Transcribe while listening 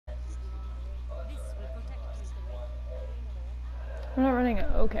We're not running it.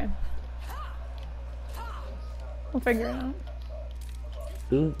 Okay. We'll figure it out.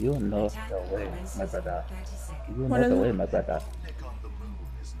 You know the way, my brother. You What know is the it? way, my brother. Nick on the moon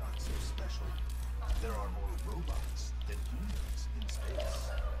is not so special. There are more robots than humans in space.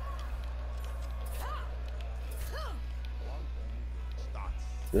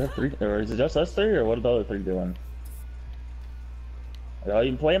 Do we have 3, or is it just us 3, or what are the other 3 doing? Are y'all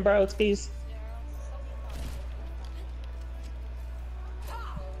even playing Browskis? 5,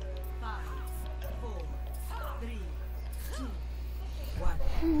 4, 3, 2,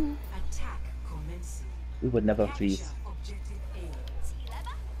 1. Attack commencing. We would never Capture feast. objective A.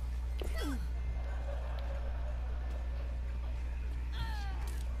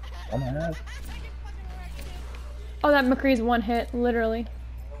 Oh my god. Oh, that McCree's one hit, literally.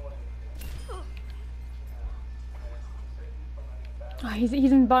 Oh, he's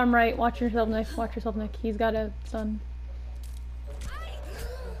in bottom right. Watch yourself, Nick. Watch yourself, Nick. He's got a son.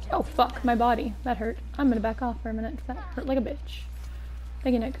 Oh fuck, my body. That hurt. I'm gonna back off for a minute. That hurt like a bitch.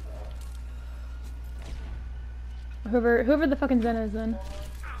 Thank you, Nick. Whoever the fucking Zen is then.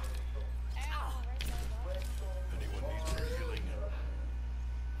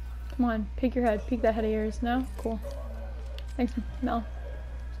 Come on, peek your head. Peek that head of yours. No? Cool. Thanks, Mel.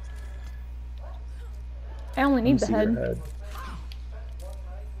 I only need the See your head. head.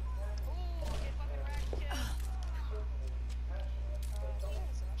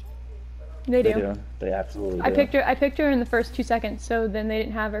 They do. They absolutely do. I picked her in the first 2 seconds, so then they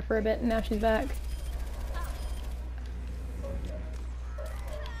didn't have her for a bit, and now she's back.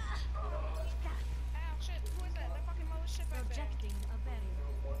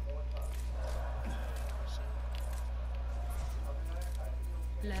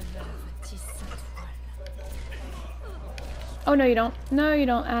 Oh no you don't. No you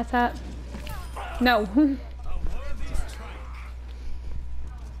don't, asshat. No.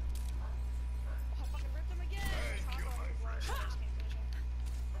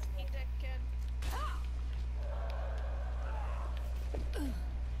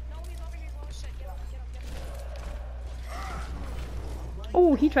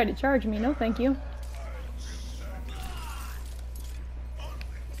 Oh, he tried to charge me. No, thank you.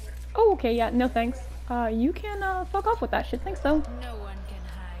 Oh, okay, yeah, no thanks. You can fuck off with that shit. Thanks, though. No one can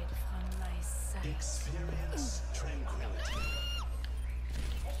hide from my sight. Experience tranquility.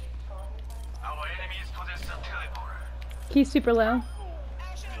 Our enemies possess a teleporter. He's super low. I'm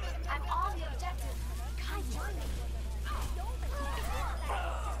on the objective. Kai join me.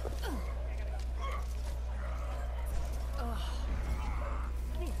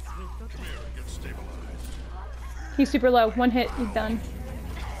 He's super low. One hit, he's done.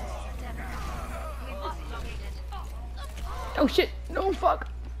 Oh shit! No, fuck!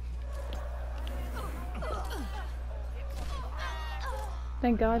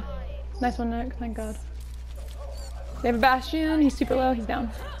 Thank God. Nice one, Nick. Thank God. They have a Bastion. He's super low. He's down.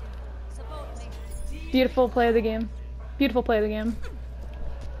 Beautiful play of the game. Beautiful play of the game.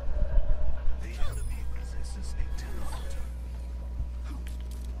 The enemy possesses a teleporter.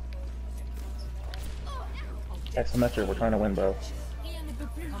 Exclamation, we're trying to win, bro.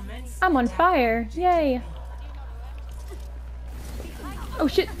 I'm on fire. Yay. Oh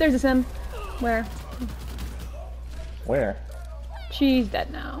shit, there's a sim. Where? Where? She's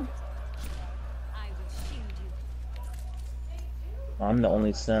dead now. I'm the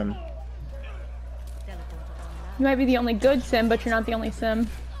only sim. You might be the only good sim, but you're not the only sim.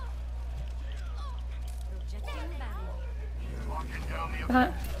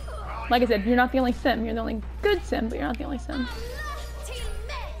 Like I said, you're not the only sim. You're the only good sim, but you're not the only sim.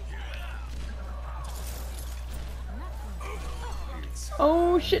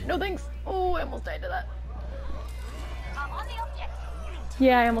 Oh shit, no thanks. Oh, I almost died to that.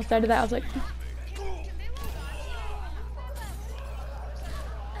 Yeah, I almost died to that. I was like...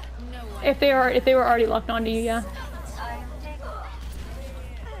 If they were already locked onto you, yeah.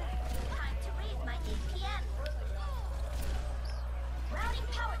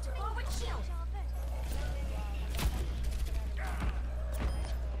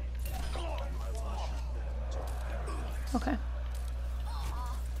 Okay.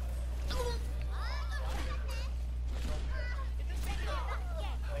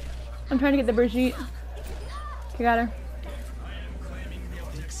 I'm trying to get the Brigitte. You got her.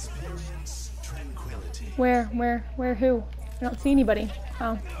 Experience tranquility. Where, who? I don't see anybody.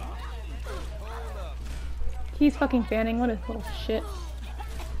 Oh. He's fucking fanning. What a little shit.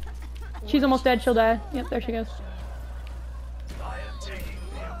 She's almost dead. She'll die. Yep, there she goes. I am taking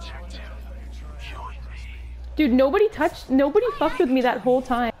the objective. Join me. Dude, nobody fucked with me that whole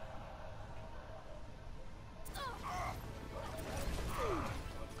time.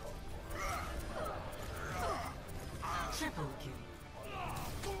 Triple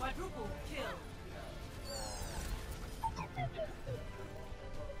kill. Quadruple kill.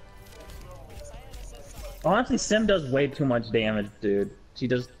 Honestly, Sim does way too much damage, dude. She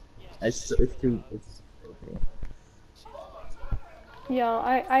does. It's too. It's okay. Yeah,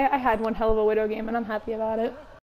 I had one hell of a Widow game and I'm happy about it.